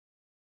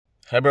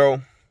Hey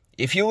bro,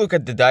 if you look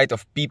at the diet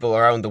of people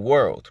around the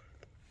world,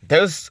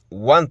 there's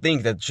one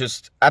thing that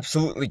just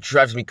absolutely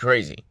drives me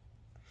crazy.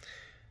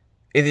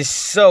 It is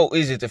so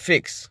easy to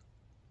fix,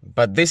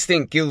 but this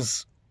thing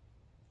kills,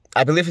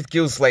 I believe it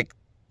kills like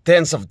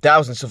tens of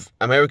thousands of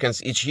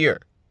Americans each year.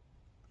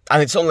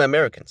 And it's only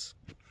Americans.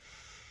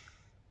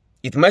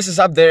 It messes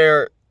up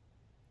their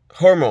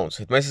hormones,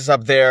 it messes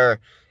up their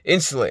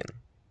insulin.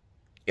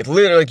 It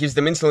literally gives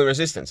them insulin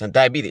resistance and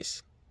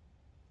diabetes.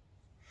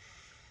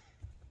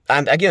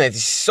 And again, it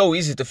is so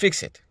easy to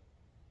fix it.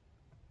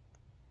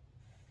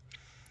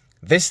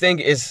 This thing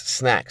is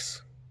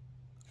snacks.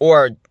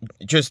 Or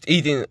just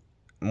eating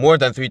more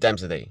than 3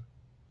 times a day.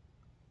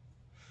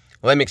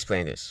 Let me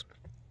explain this.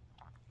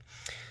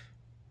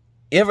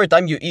 Every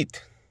time you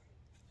eat,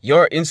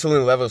 your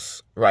insulin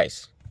levels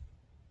rise.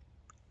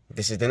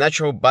 This is the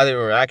natural body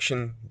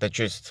reaction that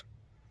just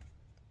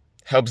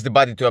helps the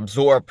body to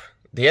absorb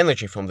the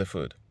energy from the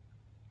food.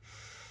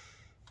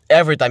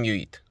 Every time you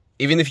eat,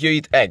 even if you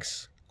eat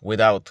eggs,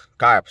 without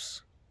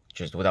carbs,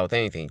 just without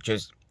anything,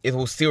 it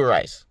will still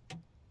rise.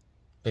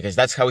 Because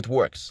that's how it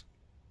works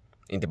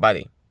in the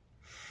body.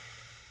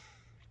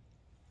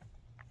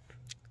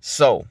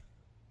 So,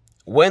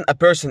 when a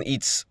person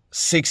eats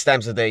 6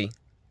 times a day,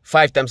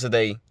 5 times a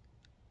day,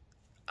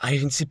 I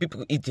even see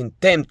people eating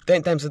 10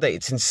 times a day.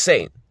 It's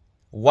insane.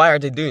 Why are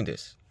they doing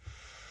this?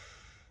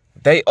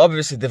 They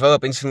obviously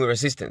develop insulin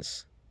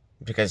resistance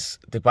because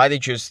the body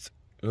just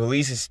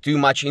releases too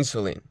much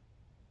insulin.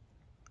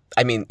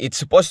 I mean, it's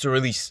supposed to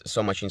release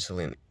so much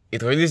insulin.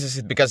 It releases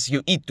it because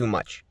you eat too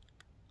much.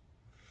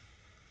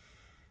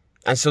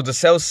 And so the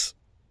cells,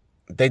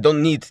 they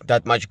don't need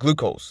that much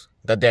glucose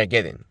that they're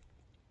getting.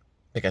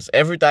 Because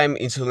every time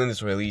insulin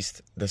is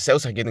released, the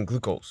cells are getting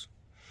glucose.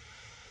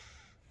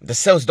 The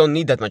cells don't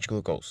need that much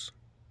glucose.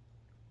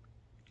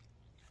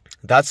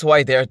 That's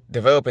why they're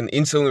developing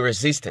insulin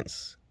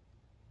resistance.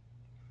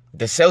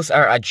 The cells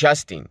are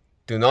adjusting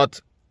to not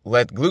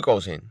let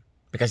glucose in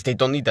because they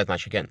don't need that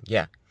much again.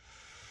 Yeah.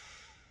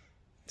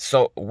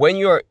 So when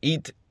you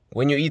eat,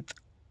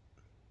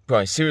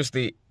 bro,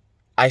 seriously,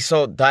 I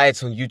saw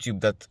diets on YouTube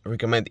that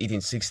recommend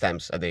eating 6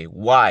 times a day.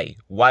 Why?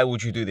 Why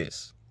would you do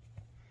this?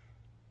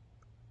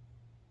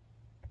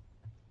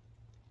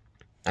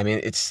 I mean,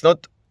 it's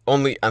not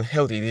only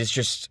unhealthy, it is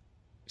just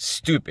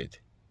stupid.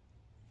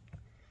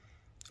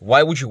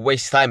 Why would you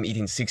waste time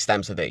eating 6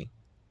 times a day?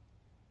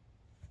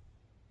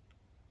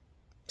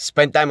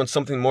 Spend time on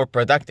something more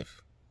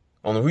productive.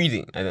 On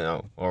reading, I don't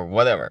know, or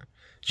whatever.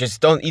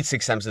 Just don't eat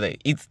 6 times a day.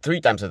 Eat 3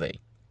 times a day.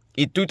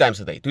 Eat 2 times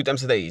a day. 2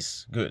 times a day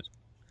is good.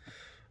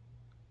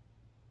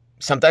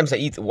 Sometimes I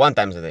eat 1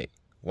 time a day.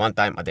 1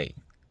 time a day.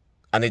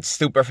 And it's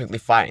still perfectly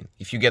fine.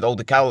 If you get all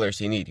the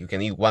calories you need, you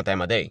can eat 1 time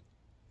a day.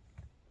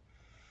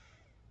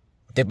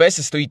 The best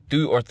is to eat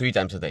 2 or 3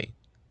 times a day.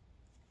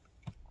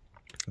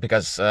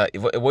 Because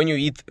when you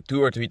eat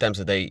 2 or 3 times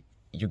a day,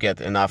 you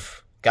get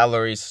enough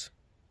calories.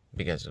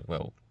 Because,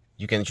 well,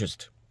 you can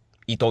just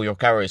eat all your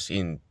calories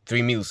in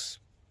 3 meals.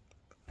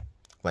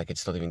 Like,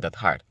 it's not even that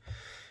hard.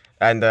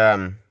 And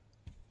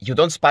you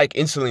don't spike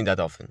insulin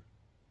that often.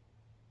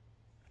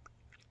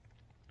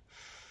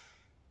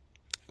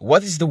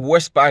 What is the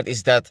worst part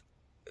is that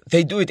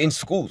they do it in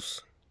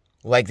schools.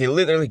 Like, they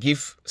literally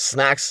give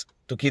snacks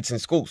to kids in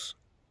schools.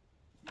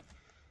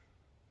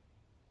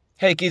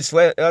 Hey kids,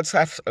 let's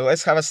have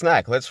a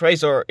snack. Let's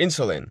raise our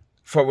insulin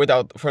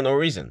for no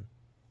reason.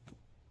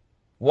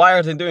 Why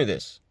are they doing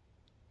this?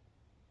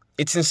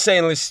 It's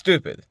insanely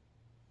stupid.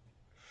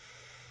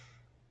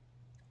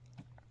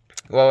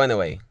 Well,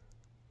 anyway,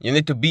 you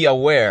need to be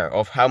aware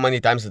of how many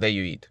times a day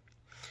you eat.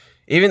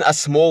 Even a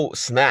small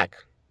snack,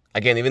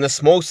 even a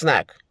small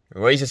snack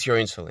raises your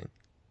insulin.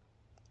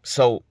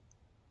 So,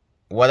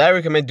 what I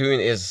recommend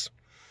doing is,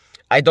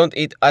 I don't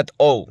eat at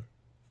all,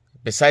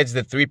 besides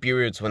the 3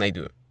 periods when I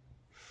do.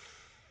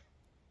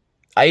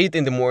 I eat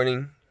in the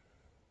morning,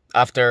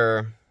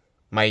 after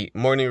my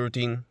morning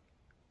routine,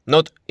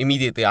 not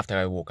immediately after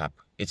I woke up.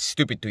 It's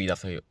stupid to eat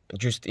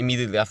just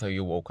immediately after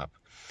you woke up.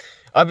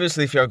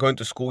 Obviously, if you are going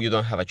to school, you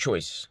don't have a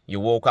choice. You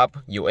woke up,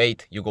 you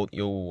ate, you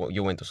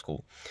went to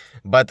school.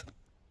 But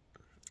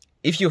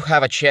if you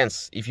have a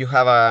chance, if you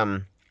have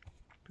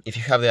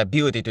the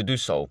ability to do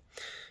so,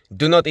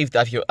 do not eat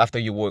after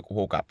you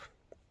woke up.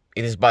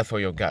 It is bad for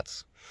your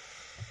guts.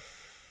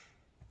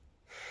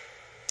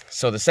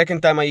 So the second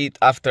time I eat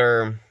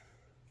after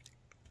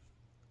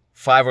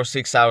 5 or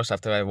 6 hours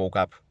after I woke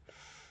up,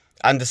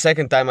 and the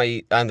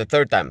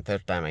third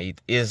time I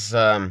eat is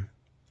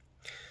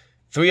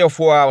 3 or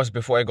 4 hours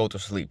before I go to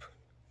sleep.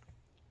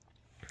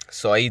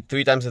 So I eat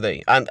 3 times a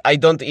day, and I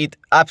don't eat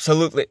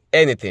absolutely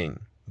anything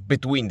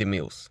between the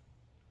meals.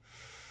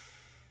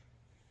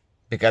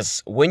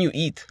 Because when you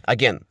eat,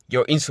 again,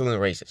 your insulin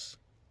raises,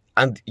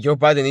 and your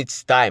body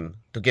needs time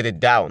to get it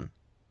down.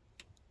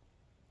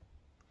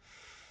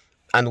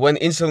 And when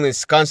insulin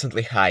is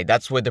constantly high,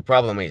 that's where the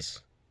problem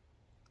is.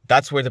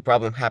 That's where the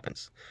problem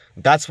happens.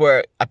 That's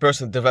where a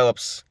person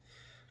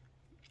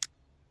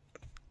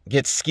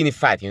gets skinny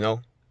fat, you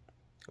know?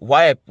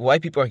 Why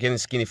people are getting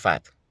skinny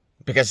fat?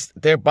 because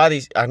their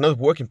bodies are not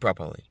working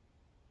properly.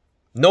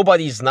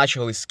 Nobody is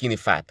naturally skinny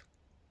fat.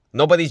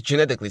 Nobody is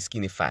genetically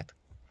skinny fat.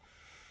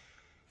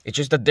 It's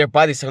just that their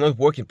bodies are not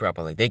working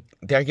properly.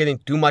 They're getting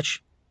too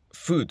much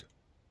food.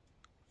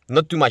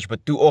 Not too much,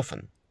 but too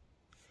often.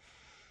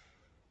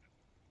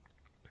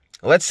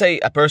 Let's say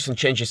a person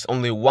changes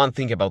only one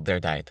thing about their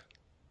diet.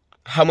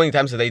 How many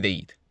times a day they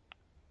eat?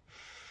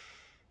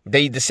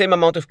 They eat the same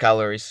amount of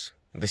calories,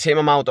 the same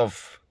amount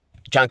of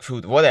junk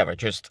food, whatever.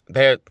 Just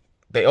the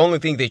only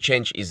thing they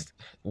change is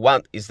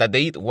that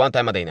they eat one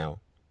time a day now.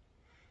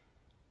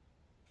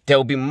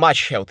 They'll be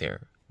much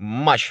healthier,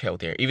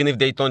 even if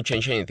they don't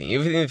change anything.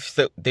 Even if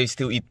they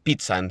still eat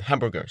pizza and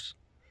hamburgers,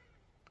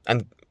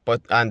 and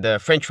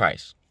French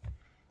fries,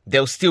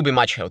 they'll still be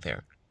much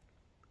healthier.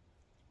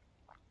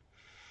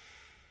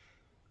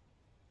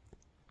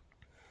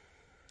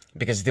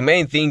 Because the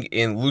main thing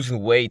in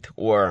losing weight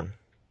or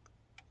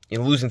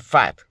in losing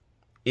fat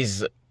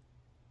is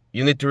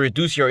you need to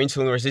reduce your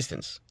insulin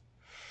resistance.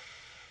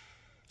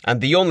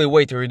 And the only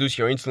way to reduce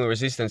your insulin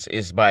resistance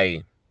is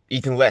by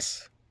eating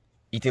less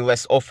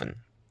often.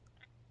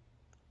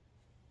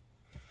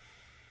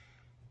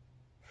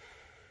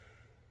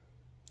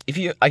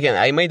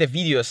 I made a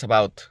video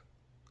about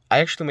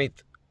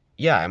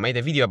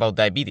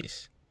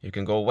diabetes. You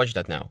can go watch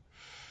that now.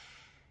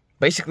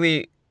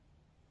 Basically,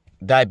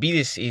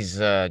 diabetes is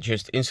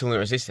just insulin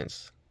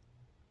resistance.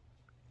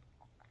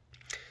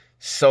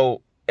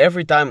 So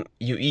every time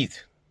you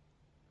eat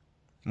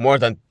more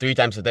than 3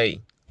 times a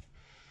day,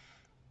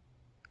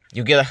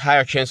 you get a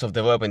higher chance of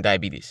developing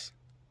diabetes.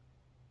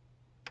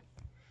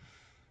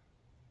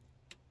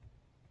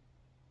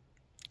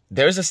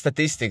 There is a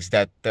statistics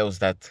that tells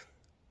that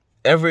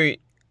every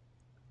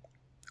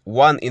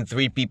 1 in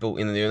 3 people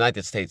in the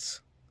United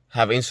States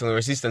have insulin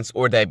resistance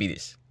or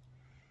diabetes.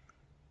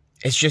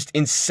 It's just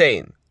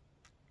insane.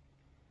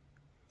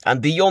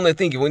 And the only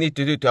thing we need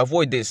to do to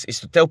avoid this is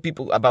to tell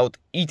people about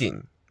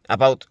eating,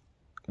 about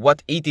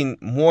what eating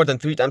more than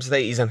 3 times a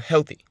day is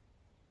unhealthy.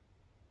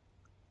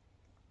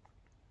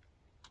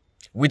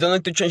 We don't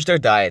need to change their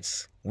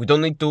diets. We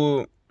don't need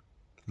to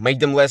make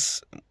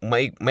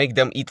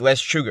them eat less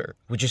sugar.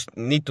 We just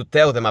need to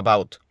tell them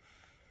about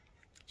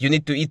you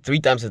need to eat 3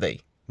 times a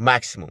day,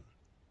 maximum.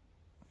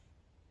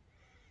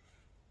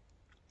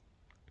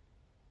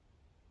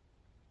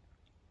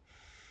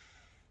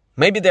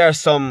 Maybe there are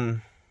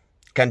some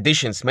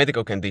conditions,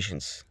 medical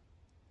conditions,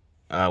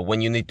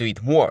 when you need to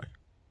eat more.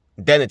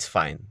 Then it's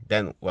fine.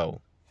 Then,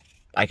 well,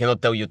 I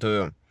cannot tell you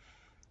to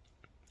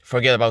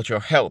forget about your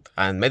health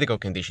and medical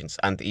conditions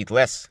and eat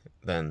less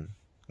than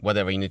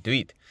whatever you need to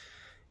eat.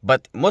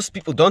 But most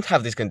people don't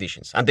have these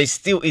conditions and they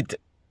still eat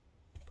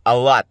a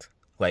lot,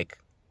 like,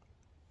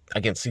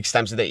 again, 6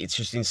 times a day. It's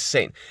just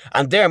insane.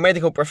 And there are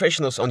medical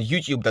professionals on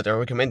YouTube that are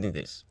recommending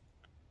this.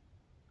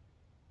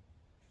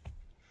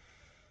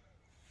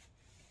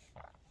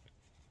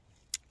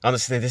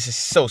 Honestly, this is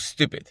so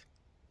stupid.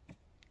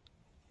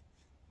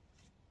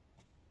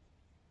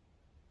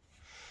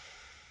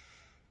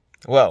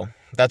 Well,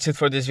 that's it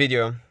for this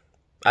video.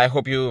 I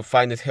hope you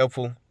find it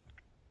helpful.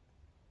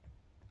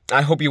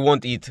 I hope you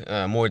won't eat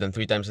more than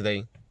 3 times a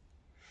day.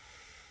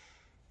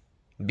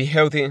 Be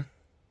healthy.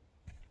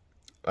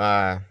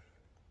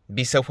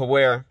 Be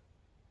self-aware.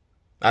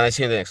 And I'll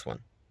see you in the next one.